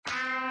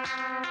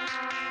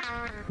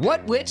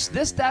What, which,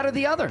 this, that, or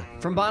the other?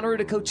 From Bonnaroo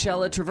to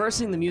Coachella,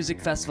 traversing the music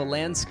festival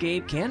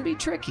landscape can be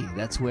tricky.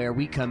 That's where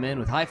we come in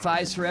with high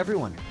fives for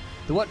everyone.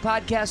 The What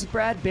Podcast with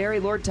Brad, Barry,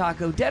 Lord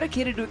Taco,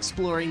 dedicated to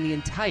exploring the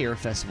entire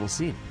festival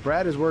scene.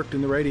 Brad has worked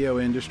in the radio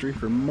industry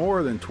for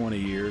more than 20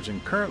 years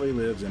and currently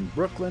lives in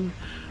Brooklyn,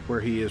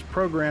 where he is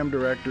program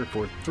director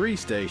for 3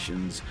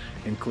 stations,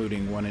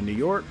 including one in New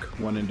York,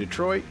 one in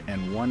Detroit,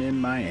 and one in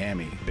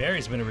Miami.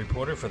 Barry's been a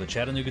reporter for the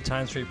Chattanooga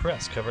Times-Free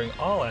Press, covering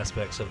all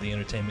aspects of the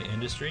entertainment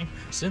industry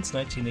since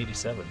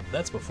 1987.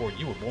 That's before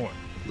you were born.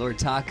 Lord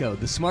Taco,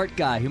 the smart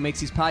guy who makes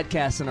these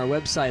podcasts on our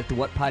website at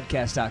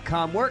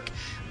thewhatpodcast.com work.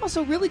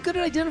 Also really good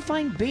at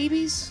identifying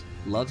babies,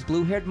 loves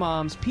blue-haired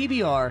moms,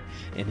 PBR,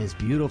 and his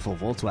beautiful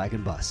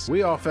Volkswagen bus.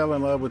 We all fell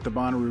in love with the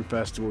Bonnaroo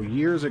Festival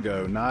years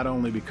ago, not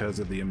only because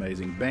of the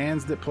amazing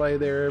bands that play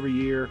there every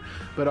year,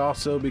 but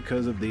also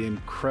because of the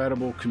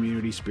incredible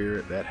community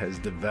spirit that has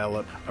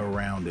developed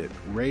around it.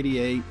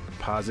 Radiate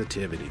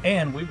positivity.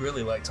 And we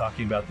really like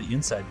talking about the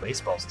inside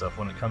baseball stuff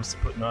when it comes to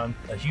putting on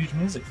a huge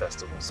music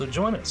festival. So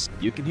join us.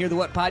 You can hear the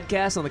What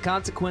Podcast on the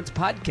Consequence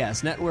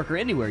Podcast Network or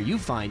anywhere you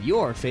find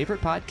your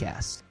favorite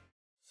podcasts.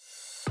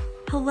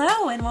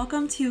 Hello and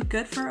welcome to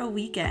Good for a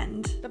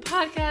Weekend, the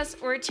podcast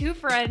where 2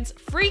 friends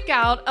freak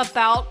out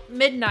about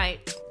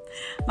midnight.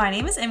 My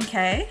name is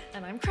MK.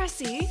 And I'm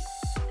Cressy.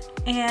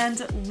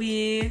 And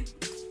we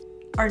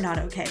are not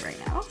okay right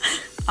now,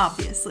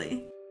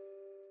 obviously.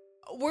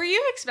 Were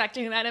you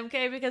expecting that,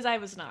 MK? Because I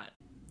was not.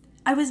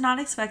 I was not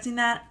expecting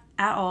that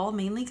at all,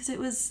 mainly because it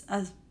was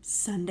a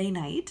Sunday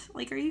night.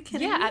 Like, are you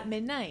kidding me? Yeah, at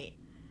midnight.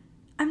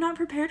 I'm not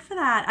prepared for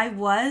that.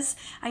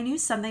 I knew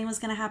something was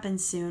going to happen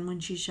soon when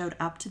she showed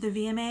up to the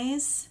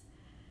VMAs.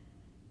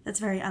 That's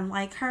very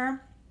unlike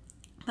her.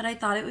 But I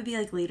thought it would be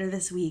like later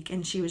this week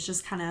and she was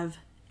just kind of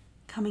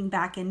coming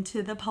back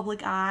into the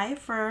public eye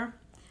for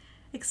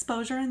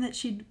exposure and that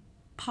she'd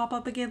pop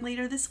up again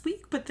later this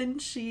week. But then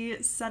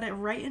she said it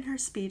right in her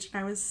speech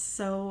and I was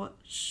so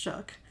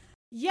shook.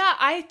 Yeah,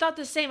 I thought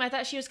the same. I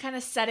thought she was kind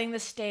of setting the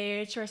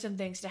stage for some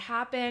things to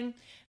happen.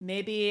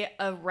 Maybe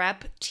a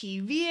Rep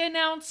TV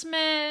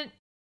announcement.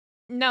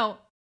 No,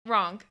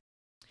 wrong.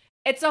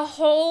 It's a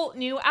whole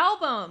new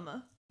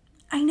album.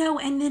 I know.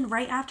 And then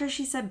right after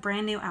she said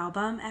brand new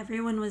album,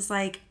 everyone was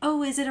like,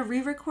 oh, is it a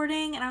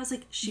re-recording? And I was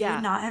like, she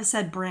would not have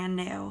said brand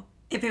new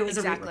if it was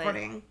a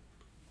re-recording.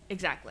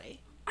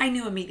 Exactly. I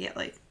knew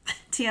immediately.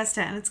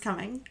 TS10, it's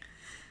coming.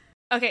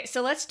 Okay,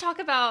 so let's talk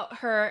about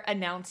her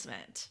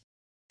announcement.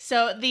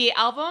 So the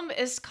album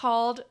is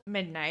called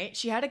Midnight.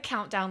 She had a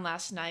countdown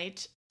last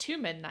night to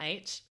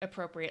midnight,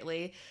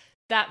 appropriately.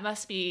 That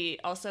must be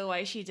also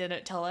why she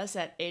didn't tell us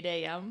at 8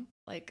 a.m.,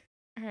 like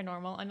her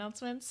normal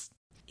announcements.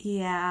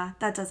 Yeah,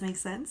 that does make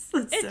sense.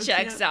 It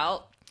checks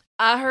out.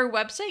 Her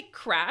website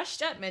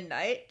crashed at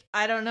midnight.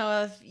 I don't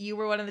know if you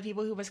were one of the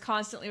people who was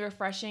constantly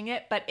refreshing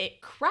it, but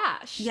it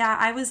crashed. Yeah,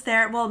 I was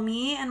there. Well,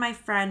 me and my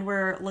friend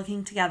were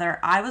looking together.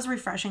 I was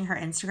refreshing her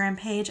Instagram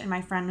page and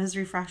my friend was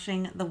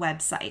refreshing the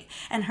website.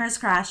 And hers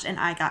crashed and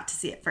I got to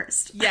see it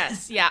first.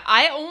 Yes, yeah.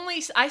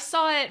 I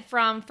saw it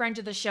from friend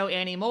of the show,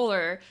 Annie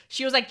Moeller.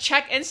 She was like,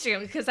 check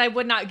Instagram because I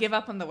would not give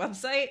up on the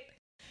website.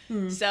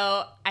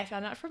 So I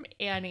found out from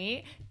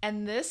Annie,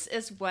 and this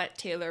is what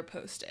Taylor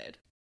posted.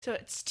 So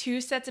it's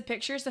 2 sets of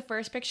pictures. The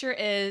first picture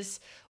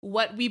is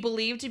what we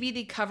believe to be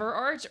the cover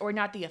art, or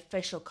not the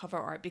official cover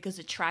art because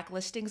the track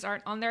listings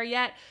aren't on there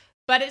yet,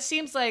 but it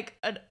seems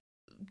like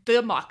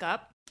the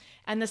mock-up.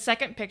 And the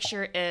second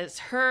picture is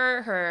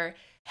her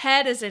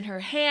head is in her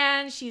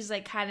hand. She's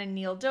like kind of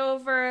kneeled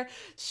over.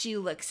 She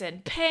looks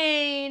in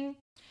pain.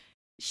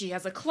 She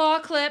has a claw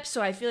clip,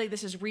 so I feel like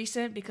this is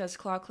recent because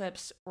claw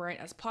clips weren't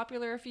as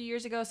popular a few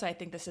years ago, so I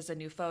think this is a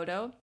new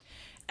photo.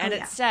 And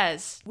it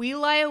says, we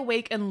lie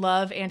awake in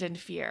love and in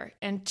fear,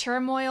 in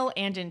turmoil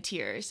and in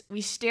tears.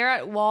 We stare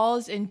at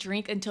walls and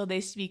drink until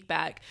they speak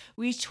back.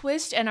 We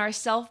twist in our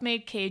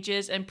self-made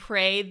cages and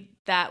pray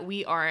that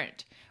we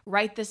aren't,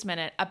 right this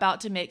minute, about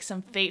to make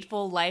some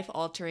fateful,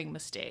 life-altering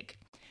mistake.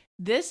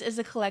 This is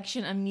a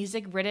collection of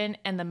music written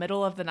in the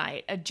middle of the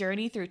night, a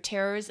journey through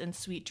terrors and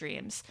sweet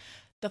dreams.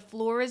 The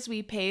floors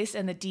we pace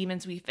and the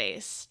demons we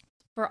face.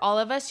 For all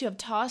of us who have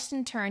tossed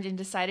and turned and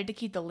decided to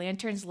keep the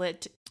lanterns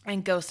lit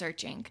and go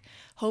searching,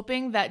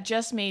 hoping that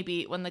just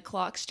maybe when the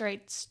clock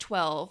strikes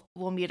 12,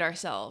 we'll meet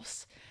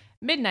ourselves.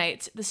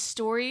 Midnight, the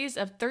stories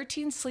of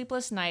 13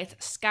 sleepless nights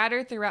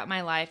scattered throughout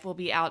my life will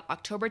be out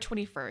October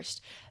 21st.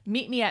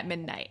 Meet me at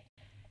midnight.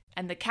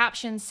 And the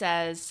caption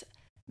says,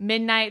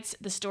 Midnight,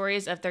 the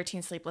stories of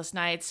 13 sleepless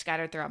nights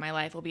scattered throughout my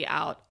life will be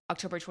out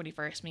October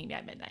 21st. Meet me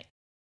at midnight.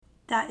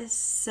 That is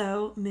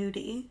so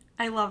moody.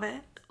 I love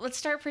it. Let's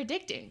start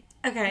predicting.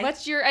 Okay.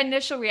 What's your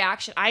initial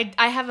reaction? I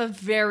have a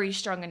very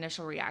strong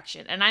initial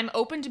reaction, and I'm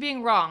open to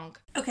being wrong.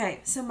 Okay,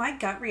 so my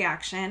gut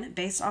reaction,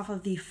 based off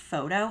of the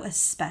photo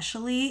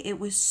especially, it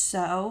was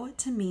so,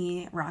 to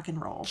me, rock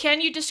and roll. Can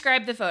you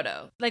describe the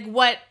photo? Like,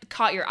 what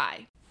caught your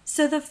eye?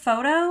 So the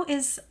photo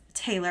is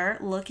Taylor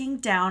looking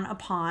down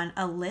upon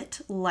a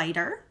lit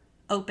lighter,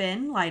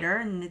 open lighter,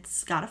 and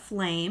it's got a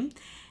flame.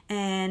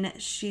 and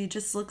she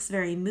just looks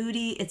very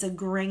moody. It's a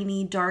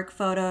grainy, dark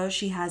photo.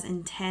 She has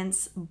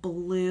intense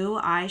blue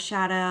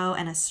eyeshadow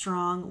and a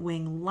strong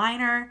wing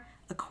liner,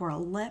 a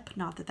coral lip,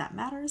 not that that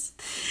matters,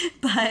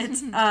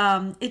 but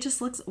it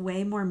just looks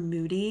way more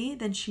moody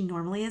than she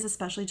normally is,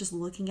 especially just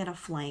looking at a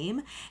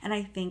flame. And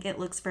I think it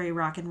looks very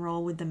rock and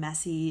roll with the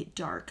messy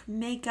dark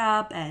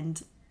makeup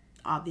and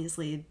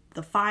obviously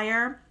the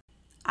fire.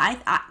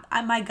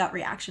 I my gut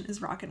reaction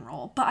is rock and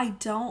roll, but I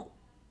don't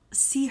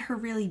see her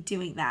really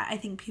doing that. I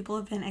think people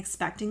have been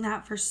expecting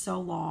that for so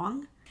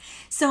long.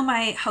 So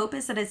my hope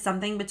is that it's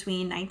something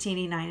between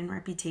 1989 and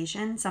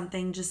Reputation,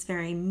 something just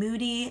very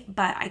moody,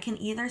 but I can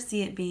either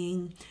see it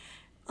being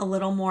a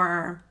little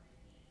more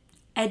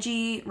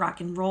edgy,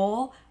 rock and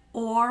roll,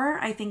 or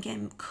I think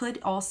it could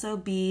also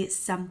be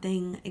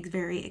something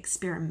very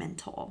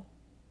experimental.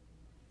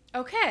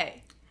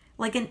 Okay.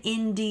 Like an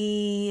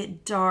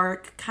indie,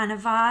 dark kind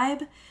of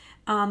vibe.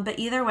 But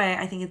either way,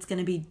 I think it's going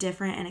to be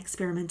different and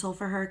experimental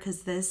for her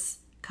because this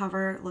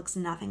cover looks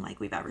nothing like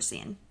we've ever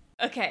seen.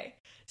 Okay.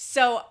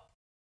 So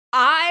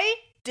I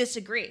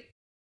disagree.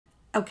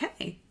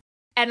 Okay.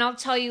 And I'll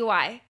tell you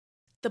why.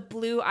 The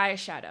blue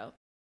eyeshadow.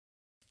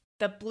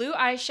 The blue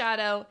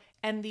eyeshadow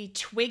and the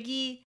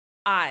twiggy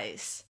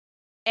eyes.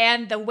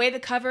 And the way the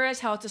cover is,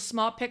 how it's a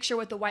small picture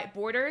with the white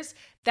borders,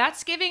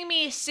 that's giving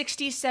me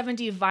 60s,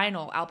 70s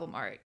vinyl album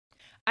art.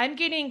 I'm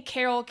getting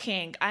Carole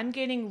King. I'm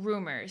getting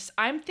Rumors.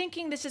 I'm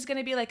thinking this is going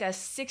to be like a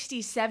 60s,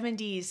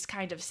 70s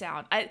kind of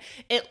sound.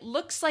 It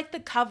looks like the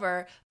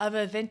cover of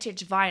a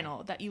vintage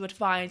vinyl that you would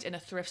find in a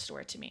thrift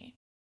store to me.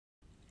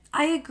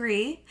 I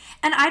agree.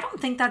 And I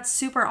don't think that's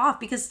super off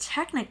because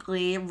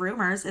technically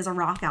Rumors is a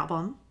rock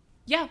album.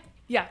 Yeah.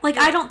 Yeah. Like,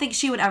 I don't think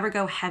she would ever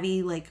go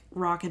heavy, like,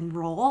 rock and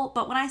roll.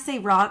 But when I say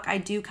rock, I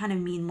do kind of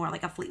mean more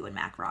like a Fleetwood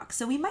Mac rock.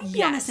 So we might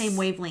be on the same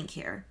wavelength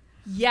here.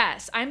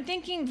 Yes, I'm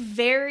thinking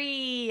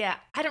very,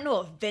 I don't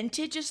know if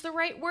vintage is the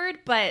right word,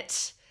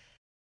 but,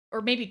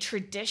 or maybe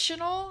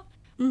traditional.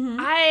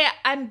 Mm-hmm.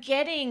 I'm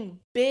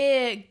getting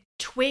big,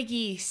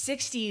 twiggy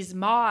 60s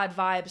mod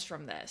vibes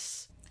from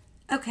this.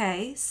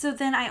 Okay, so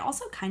then I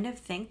also kind of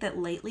think that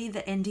lately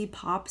the indie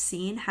pop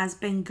scene has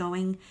been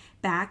going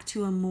back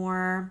to a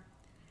more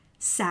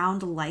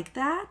sound like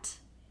that.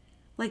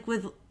 Like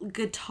with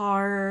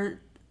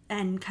guitar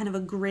and kind of a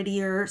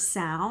grittier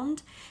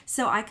sound.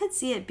 So I could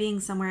see it being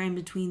somewhere in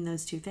between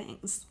those two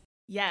things.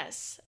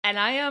 Yes, and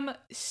I am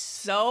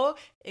so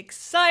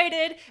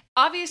excited.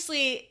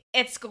 Obviously,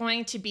 it's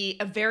going to be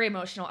a very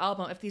emotional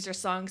album if these are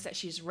songs that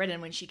she's written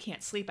when she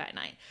can't sleep at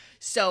night.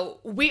 So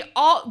we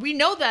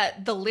know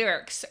that the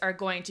lyrics are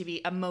going to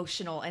be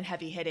emotional and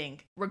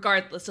heavy-hitting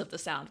regardless of the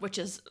sound, which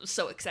is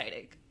so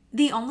exciting.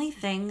 The only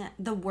thing,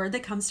 the word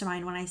that comes to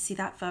mind when I see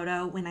that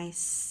photo, when I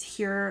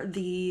hear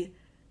the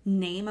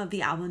name of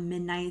the album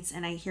Midnights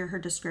and I hear her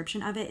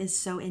description of it, is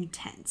so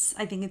intense.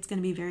 I think it's going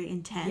to be very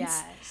intense.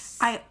 Yes.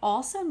 I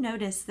also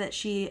noticed that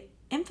she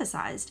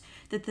emphasized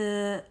that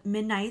the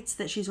midnights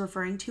that she's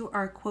referring to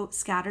are, quote,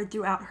 scattered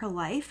throughout her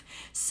life.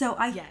 So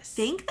I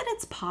think that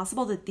it's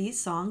possible that these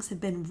songs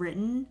have been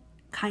written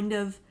kind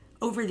of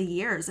over the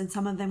years, and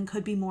some of them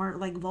could be more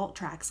like vault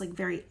tracks, like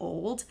very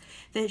old,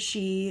 that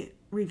she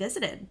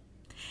revisited.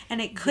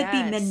 And it could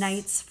be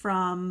Midnights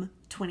from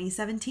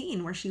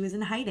 2017 where she was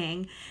in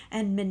hiding,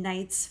 and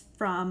Midnights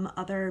from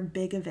other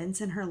big events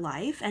in her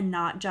life, and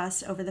not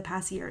just over the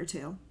past year or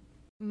two.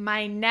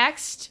 My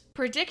next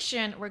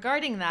prediction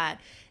regarding that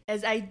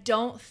is I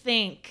don't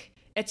think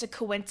it's a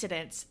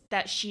coincidence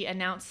that she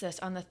announced this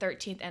on the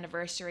 13th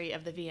anniversary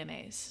of the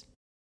VMAs.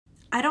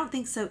 I don't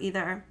think so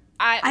either.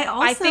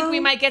 I think we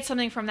might get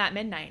something from that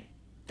midnight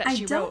that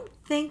she wrote. I don't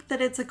think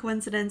that it's a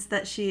coincidence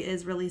that she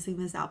is releasing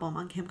this album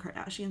on Kim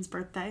Kardashian's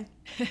birthday.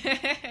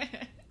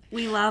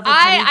 We love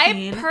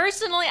I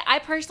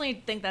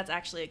personally think that's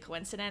actually a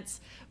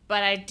coincidence,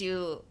 but I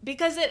do,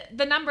 because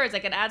the numbers,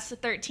 like, it adds to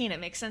 13. It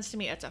makes sense to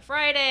me. It's a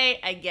Friday.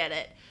 I get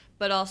it.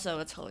 But also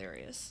it's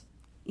hilarious.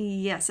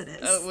 Yes, it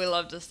is. We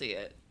love to see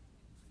it.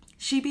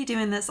 She be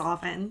doing this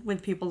often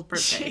with people's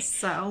birthdays,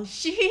 so.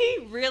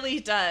 She really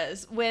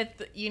does. With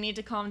You Need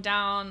to Calm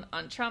Down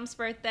on Trump's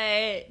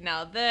birthday,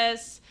 now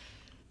this.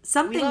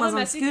 Something was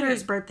on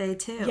Scooter's birthday,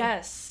 too.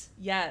 Yes.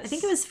 I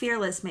think it was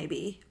Fearless,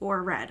 maybe,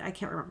 or Red. I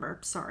can't remember.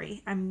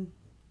 Sorry. I'm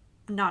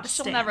not a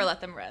stan. She'll never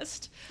let them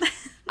rest.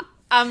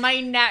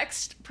 My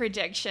next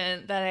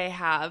prediction that I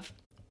have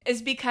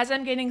is, because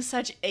I'm getting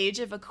such Age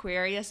of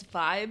Aquarius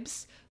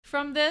vibes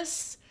from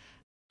this,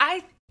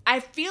 I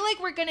feel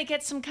like we're going to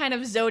get some kind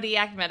of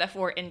zodiac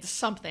metaphor into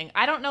something.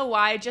 I don't know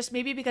why, just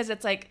maybe because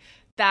it's like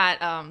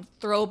that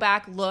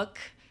throwback look,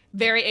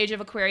 very Age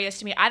of Aquarius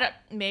to me.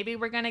 Maybe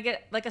we're going to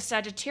get like a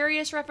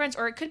Sagittarius reference,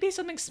 or it could be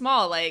something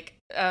small like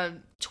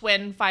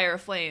Twin Fire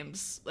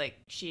Flames. Like,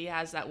 she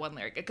has that one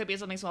lyric. It could be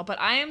something small, but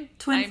I'm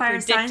Fire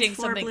predicting Signs,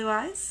 Four Blue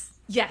Eyes?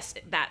 Yes,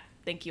 that.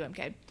 Thank you,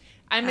 MK.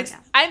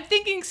 I'm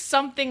thinking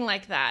something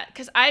like that,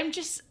 because I'm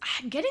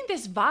getting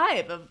this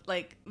vibe of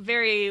like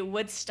very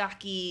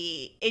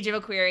Woodstocky, Age of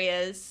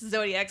Aquarius,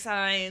 zodiac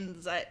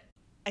signs.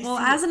 Well,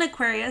 as an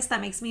Aquarius, that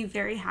makes me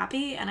very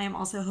happy, and I'm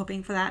also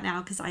hoping for that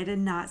now because I did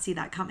not see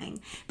that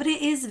coming. But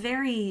it is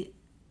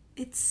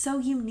it's so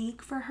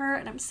unique for her,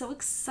 and I'm so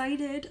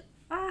excited.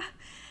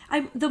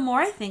 The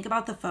more I think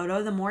about the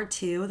photo, the more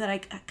too that I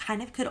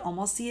kind of could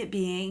almost see it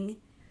being,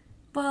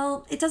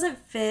 well, it doesn't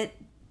fit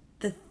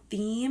the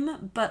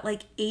theme, but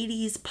like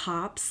 80s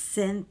pop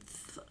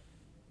synth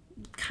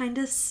kind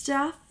of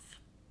stuff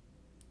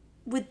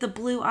with the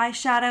blue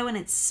eyeshadow, and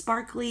it's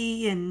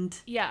sparkly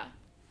and yeah.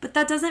 But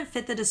that doesn't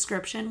fit the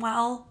description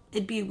well.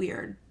 It'd be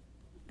weird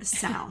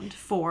sound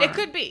for It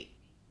could be.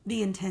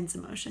 The intense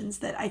emotions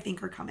that I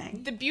think are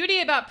coming. The beauty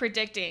about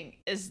predicting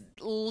is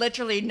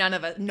literally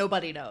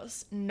nobody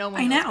knows. No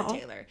one knows but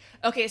Taylor.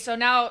 Okay, so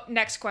now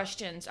next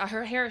questions.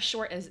 Her hair is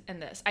short in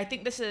this. I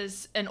think this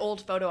is an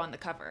old photo on the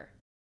cover.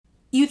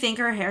 You think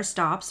her hair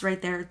stops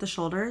right there at the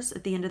shoulders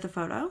at the end of the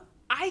photo?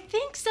 I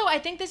think so. I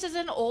think this is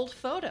an old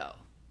photo.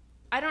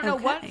 I don't know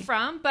what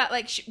from, but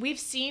like we've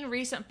seen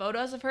recent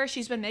photos of her.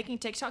 She's been making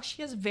TikToks.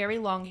 She has very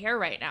long hair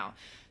right now.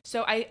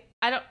 So I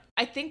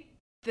think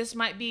this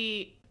might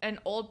be an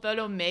old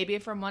photo, maybe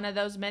from one of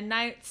those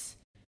midnights.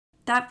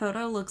 That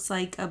photo looks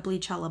like a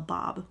Bleachella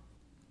bob.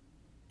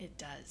 It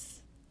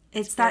does.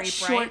 It's that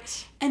short.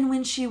 Bright. And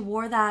when she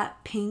wore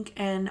that pink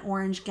and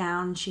orange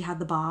gown, she had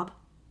the bob.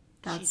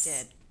 She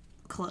did.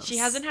 Close. She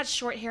hasn't had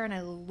short hair in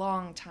a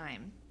long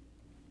time.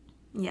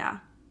 Yeah.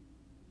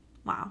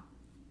 Wow.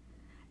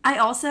 I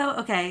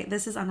also,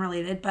 this is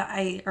unrelated,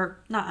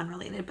 not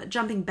unrelated, but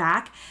jumping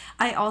back,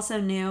 I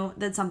also knew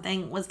that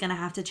something was going to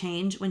have to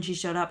change when she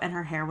showed up and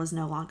her hair was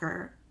no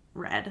longer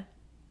red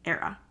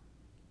era.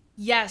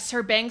 Yes,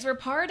 her bangs were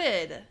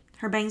parted.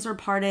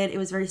 It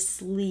was very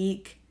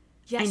sleek.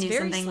 Yes, I knew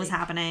something sleek was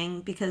happening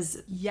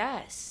because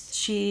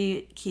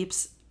she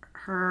keeps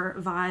her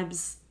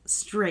vibes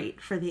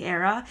straight for the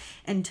era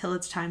until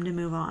it's time to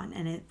move on.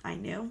 And I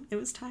knew it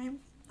was time.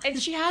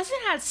 And she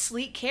hasn't had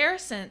sleek hair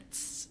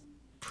since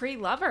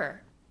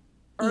pre-Lover,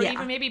 or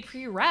even maybe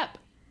pre-Rep,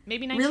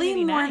 maybe 1989.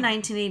 Really more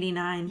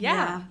 1989.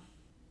 Yeah.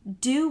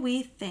 Do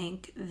we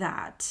think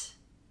that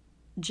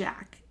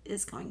Jack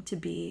is going to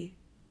be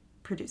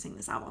producing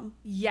this album?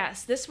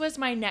 Yes, this was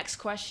my next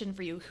question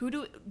for you. Who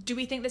do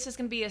we think this is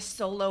going to be a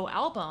solo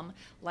album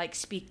like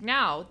Speak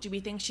Now? Do we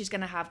think she's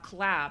going to have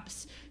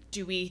collabs?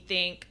 Do we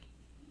think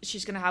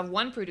she's going to have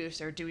one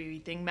producer? Do we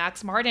think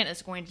Max Martin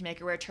is going to make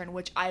a return,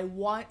 which I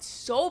want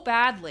so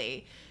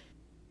badly?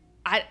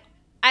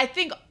 I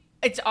think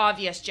it's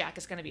obvious Jack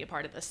is going to be a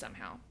part of this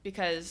somehow,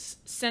 because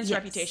since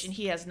Reputation,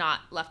 he has not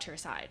left her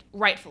side,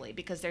 rightfully,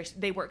 because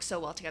they work so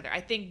well together.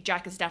 I think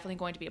Jack is definitely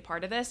going to be a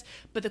part of this,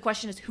 but the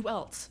question is, who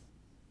else?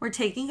 We're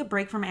taking a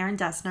break from Aaron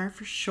Dessner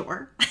for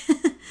sure.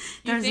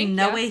 There's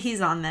no way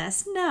he's on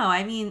this. No,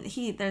 I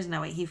mean, there's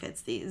no way he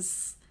fits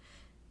these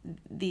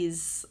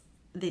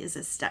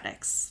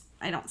aesthetics.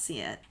 I don't see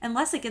it.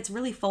 Unless it gets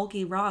really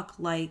folky rock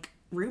like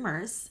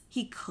Rumors.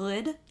 He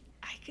could.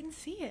 I can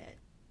see it.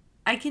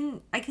 I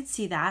could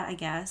see that, I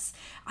guess.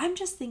 I'm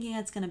just thinking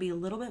it's going to be a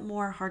little bit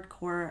more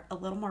hardcore, a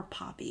little more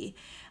poppy.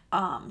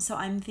 So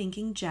I'm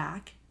thinking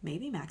Jack,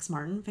 maybe Max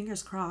Martin,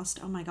 fingers crossed.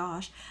 Oh my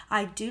gosh.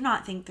 I do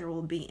not think there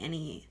will be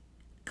any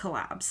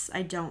collabs.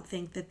 I don't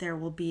think that there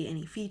will be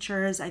any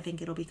features. I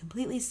think it'll be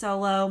completely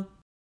solo.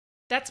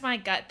 That's my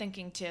gut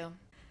thinking too.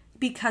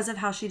 Because of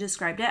how she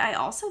described it, I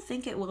also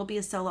think it will be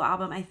a solo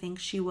album. I think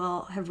she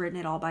will have written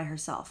it all by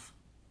herself.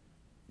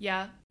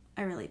 Yeah.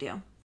 I really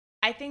do.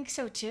 I think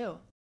so too.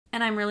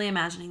 And I'm really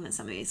imagining that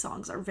some of these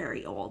songs are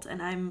very old,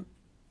 and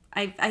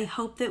I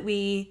hope that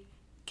we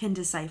can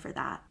decipher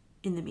that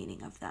in the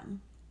meaning of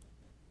them.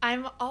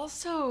 I'm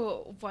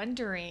also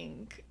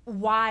wondering,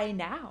 why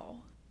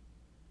now?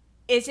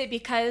 Is it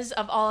because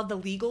of all of the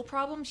legal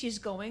problems she's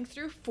going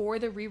through for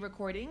the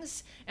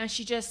re-recordings, and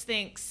she just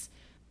thinks,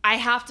 I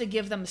have to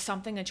give them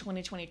something in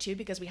 2022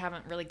 because we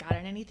haven't really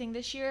gotten anything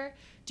this year?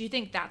 Do you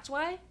think that's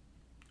why?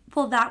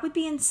 Well, that would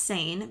be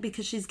insane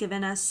because she's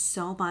given us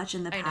so much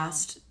in the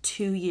past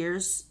 2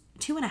 years,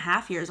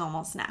 2.5 years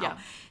almost now,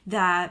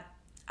 that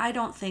I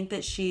don't think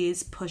that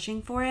she's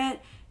pushing for it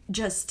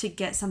just to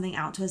get something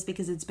out to us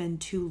because it's been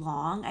too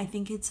long. I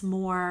think it's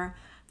more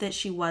that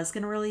she was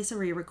going to release a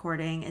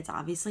re-recording. It's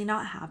obviously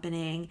not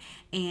happening.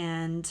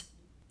 And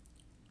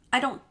I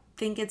don't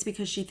think it's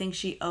because she thinks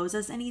she owes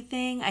us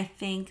anything. I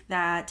think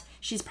that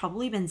she's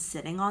probably been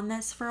sitting on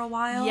this for a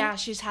while. Yeah,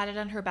 she's had it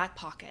in her back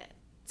pocket.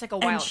 It's like a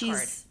wild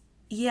card.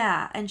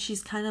 Yeah, and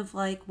she's kind of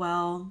like,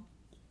 well,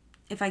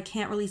 if I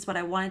can't release what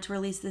I wanted to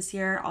release this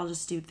year, I'll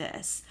just do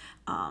this.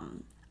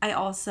 I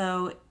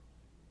also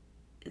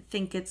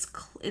think it's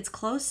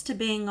close to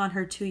being on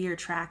her 2-year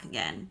track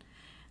again,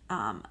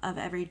 of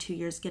every 2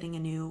 years getting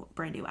a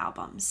brand new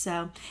album.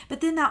 So, but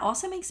then that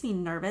also makes me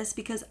nervous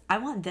because I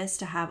want this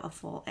to have a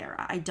full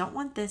era. I don't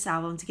want this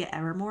album to get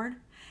Evermored,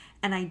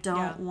 and I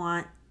don't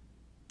want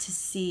to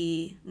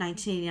see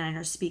 1989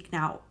 or Speak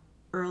Now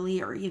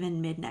early or even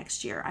mid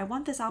next year. I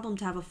want this album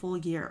to have a full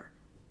year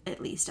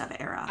at least of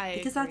era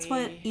because that's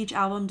what each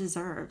album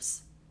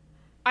deserves.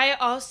 I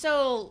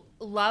also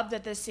love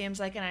that this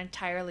seems like an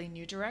entirely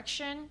new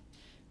direction,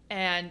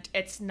 and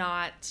it's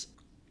not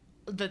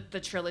the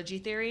trilogy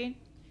theory,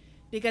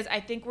 because I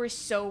think we're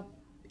so,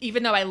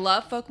 even though I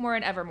love Folkmore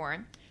and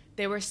Evermore,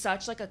 they were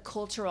such like a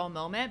cultural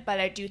moment, but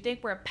I do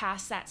think we're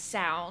past that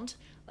sound,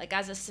 like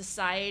as a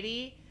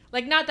society.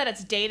 Like, not that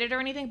it's dated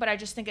or anything, but I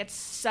just think it's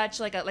such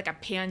like a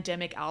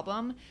pandemic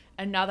album.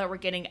 And now that we're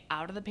getting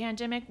out of the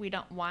pandemic, we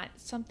don't want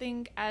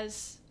something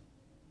as,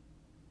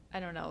 I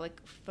don't know,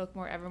 like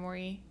Folkmore,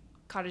 Evermore-y,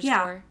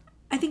 cottagecore.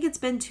 I think it's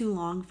been too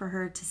long for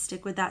her to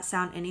stick with that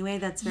sound anyway.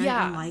 That's very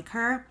unlike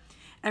her.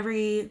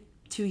 Every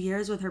 2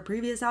 years with her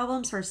previous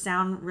albums, her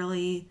sound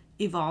really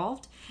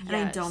evolved. And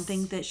I don't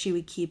think that she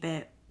would keep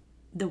it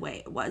the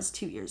way it was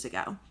 2 years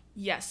ago.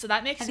 Yes, so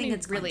that makes me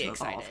really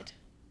excited. Evolve.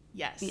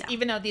 Yes,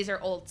 even though these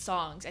are old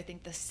songs, I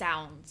think the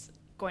sound's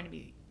going to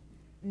be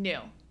new.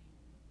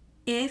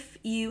 If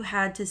you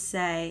had to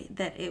say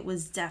that it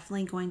was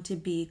definitely going to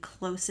be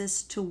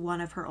closest to one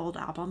of her old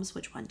albums,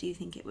 which one do you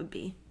think it would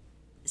be,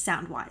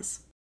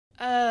 sound-wise?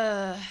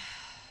 I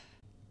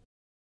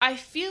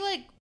feel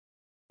like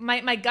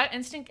my gut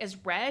instinct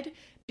is Red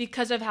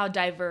because of how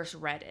diverse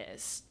Red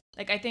is.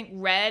 Like, I think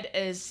Red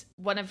is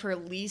one of her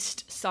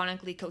least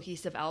sonically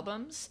cohesive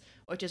albums,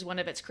 which is one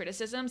of its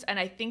criticisms. And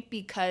I think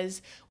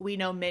because we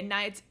know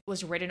Midnight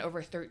was written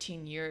over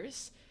 13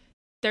 years,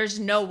 there's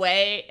no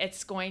way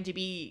it's going to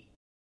be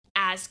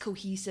as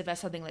cohesive as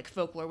something like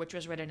Folklore, which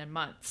was written in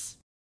months.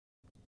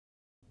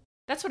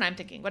 That's what I'm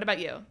thinking. What about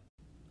you?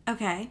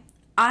 Okay.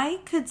 I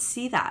could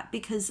see that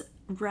because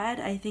Red,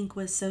 I think,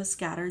 was so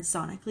scattered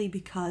sonically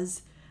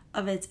because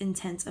of its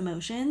intense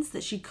emotions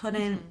that she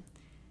couldn't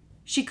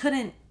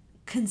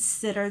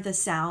consider the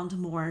sound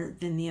more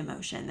than the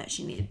emotion that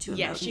she needed to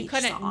emote in she each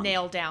couldn't song.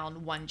 nail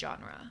down one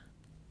genre.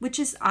 Which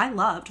is, I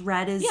loved.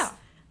 Red is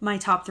my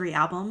top 3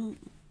 album,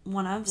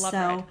 one of. Love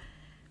so Red.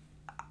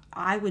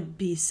 I would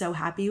be so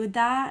happy with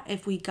that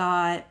if we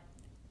got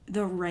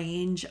the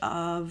range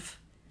of,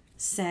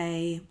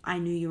 say, I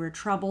Knew You Were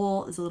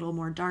Trouble is a little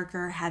more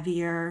darker,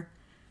 heavier.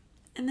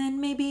 And then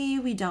maybe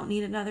we don't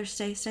need another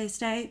Stay, Stay,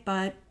 Stay,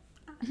 but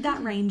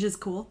that range is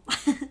cool.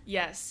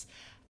 Yes.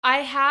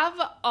 I have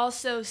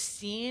also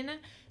seen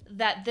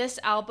that this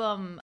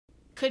album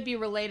could be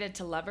related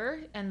to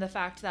Lover and the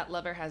fact that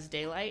Lover has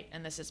daylight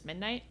and this is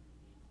midnight.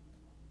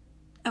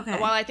 Okay.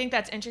 While I think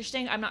that's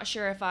interesting, I'm not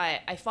sure if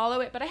I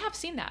follow it, but I have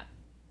seen that.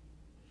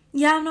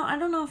 Yeah, no, I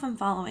don't know if I'm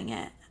following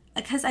it.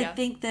 Because I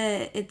think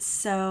that it's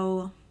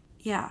so...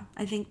 Yeah,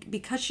 I think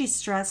because she's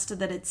stressed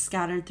that it's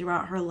scattered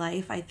throughout her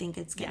life, I think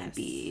it's going to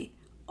be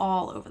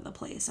all over the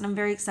place. And I'm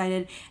very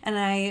excited. And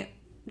I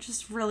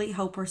just really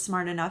hope we're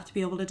smart enough to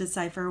be able to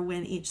decipher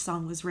when each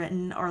song was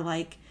written or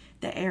like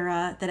the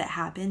era that it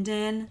happened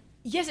in.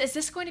 Yes, is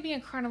this going to be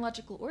in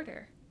chronological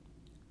order?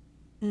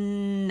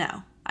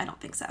 No, I don't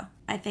think so.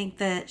 I think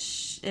that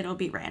it'll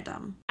be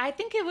random. I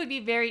think it would be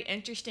very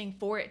interesting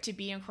for it to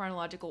be in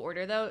chronological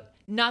order, though.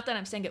 Not that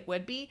I'm saying it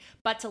would be,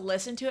 but to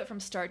listen to it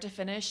from start to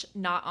finish,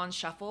 not on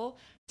shuffle,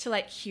 to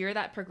like hear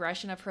that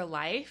progression of her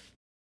life.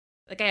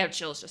 Like, I have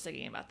chills just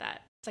thinking about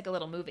that. It's like a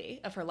little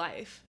movie of her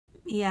life.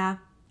 Yeah.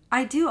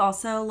 I do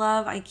also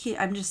love,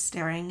 I'm just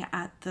staring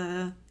at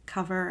the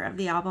cover of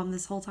the album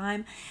this whole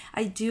time.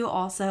 I do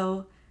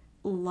also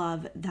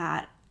love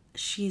that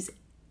she's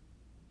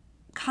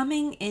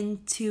coming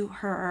into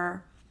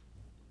her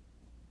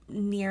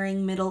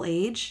nearing middle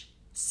age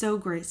so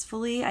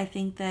gracefully. I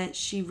think that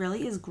she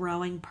really is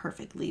growing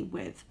perfectly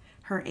with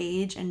her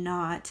age and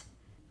not,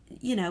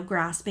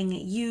 grasping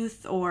at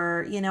youth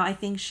or, I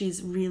think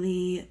she's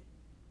really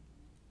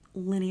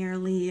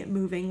linearly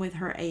moving with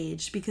her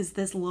age because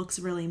this looks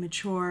really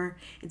mature.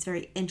 It's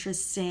very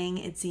interesting.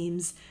 It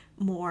seems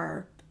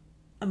more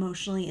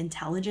emotionally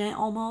intelligent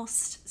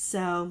almost.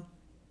 So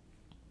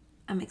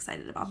I'm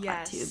excited about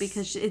that too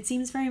because it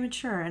seems very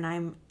mature and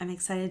I'm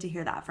excited to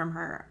hear that from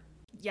her.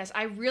 Yes,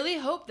 I really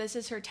hope this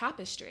is her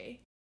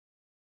Tapestry.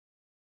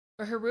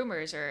 Or her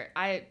Rumors, or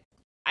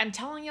I'm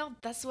telling y'all,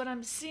 that's what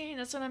I'm seeing,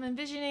 that's what I'm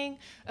envisioning.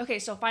 Okay,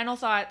 so final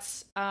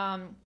thoughts.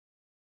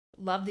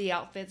 Love the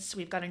outfits.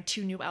 We've gotten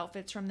 2 new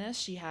outfits from this.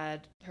 She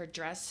had her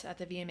dress at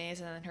the VMAs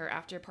and then her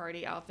after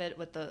party outfit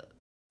with the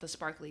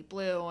sparkly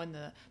blue and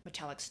the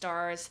metallic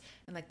stars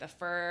and like the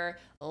fur.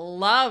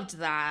 Loved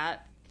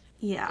that.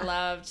 Yeah.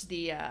 Loved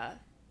the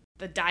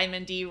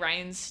diamondy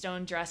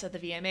rhinestone dress at the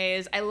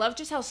VMAs. I love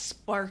just how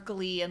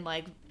sparkly and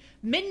like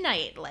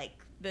midnight like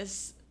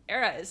this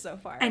era is so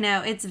far. I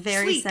know, it's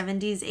very Sleek.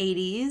 70s,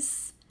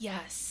 80s.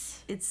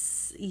 Yes.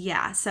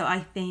 So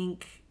I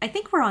think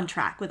we're on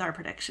track with our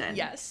prediction.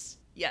 Yes.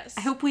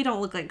 I hope we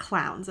don't look like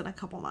clowns in a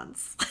couple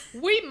months.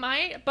 We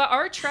might, but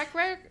our track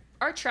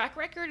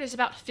record is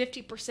about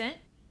 50%.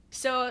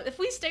 So if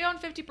we stay on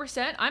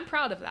 50%, I'm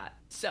proud of that.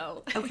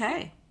 So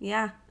Okay.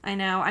 Yeah, I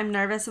know. I'm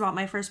nervous about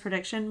my first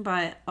prediction,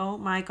 but oh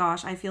my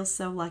gosh, I feel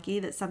so lucky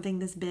that something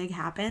this big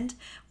happened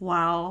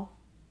while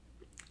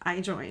I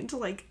joined.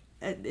 Like,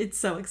 it's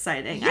so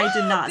exciting. I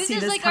did not see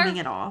this coming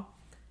at all.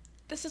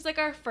 This is like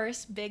our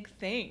first big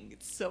thing.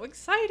 It's so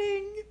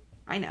exciting.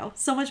 I know.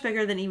 So much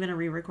bigger than even a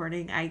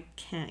re-recording. I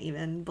can't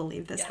even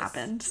believe this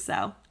happened.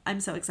 So I'm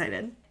so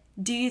excited.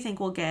 Do you think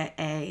we'll get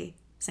a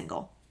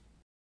single?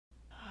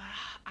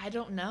 I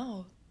don't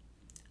know.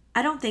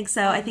 I don't think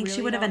so. I think she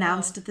really would have don't know.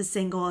 announced the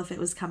single if it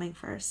was coming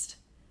first.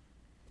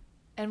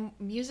 And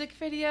music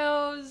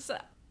videos,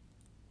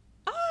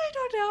 I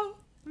don't know.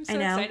 I'm so I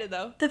know. excited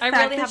though. The I fact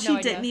really that have she no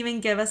idea. didn't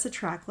even give us a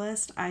track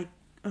list,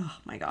 oh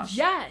my gosh.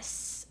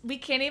 Yes. We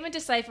can't even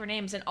decipher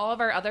names. In all of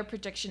our other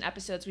prediction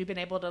episodes, we've been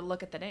able to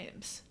look at the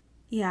names.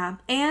 Yeah,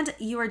 and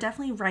you are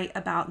definitely right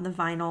about the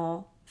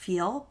vinyl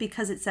feel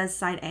because it says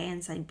side A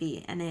and side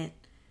B, and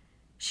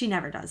she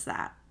never does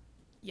that.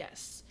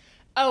 Yes.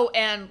 Oh,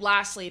 and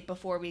lastly,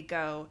 before we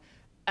go,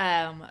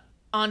 on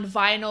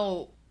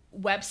vinyl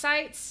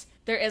websites,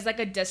 there is like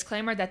a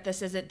disclaimer that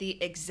this isn't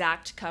the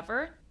exact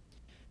cover.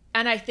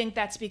 And I think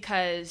that's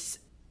because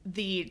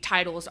the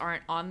titles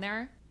aren't on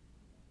there.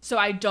 So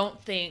I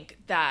don't think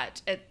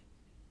that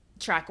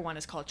track 1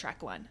 is called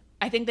track 1.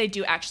 I think they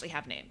do actually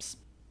have names.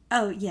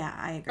 Oh, yeah,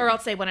 I agree. Or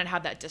else they wouldn't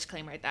have that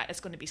disclaimer that it's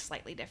going to be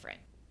slightly different.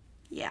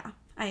 Yeah,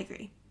 I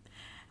agree.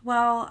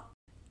 Well,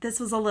 this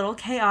was a little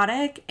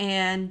chaotic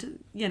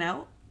and,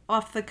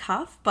 off the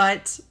cuff,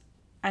 but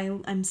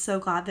I'm so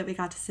glad that we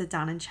got to sit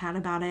down and chat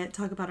about it,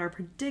 talk about our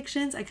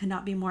predictions. I could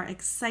not be more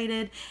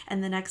excited,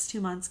 and the next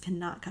 2 months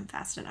cannot come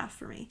fast enough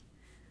for me.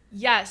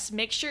 Yes,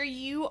 make sure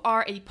you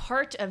are a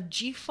part of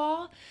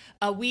GFAW.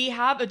 We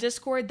have a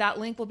Discord. That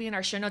link will be in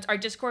our show notes. Our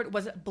Discord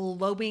was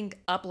blowing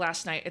up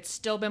last night. It's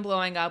still been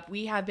blowing up.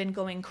 We have been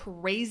going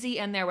crazy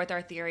in there with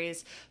our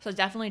theories. So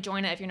definitely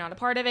join it if you're not a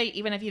part of it.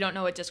 Even if you don't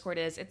know what Discord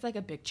is, it's like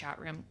a big chat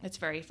room. It's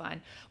very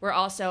fun. We're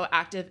also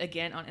active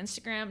again on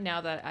Instagram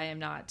now that I am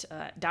not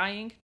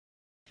dying.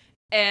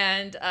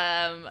 And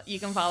you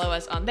can follow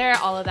us on there.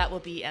 All of that will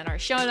be in our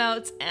show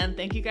notes. And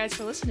thank you guys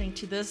for listening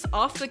to this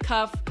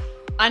off-the-cuff,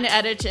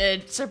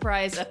 unedited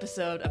surprise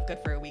episode of Good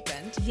for a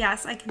Weekend.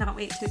 Yes, I cannot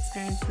wait to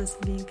experience this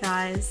with you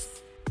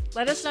guys.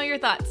 Let us know your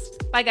thoughts.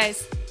 Bye,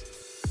 guys.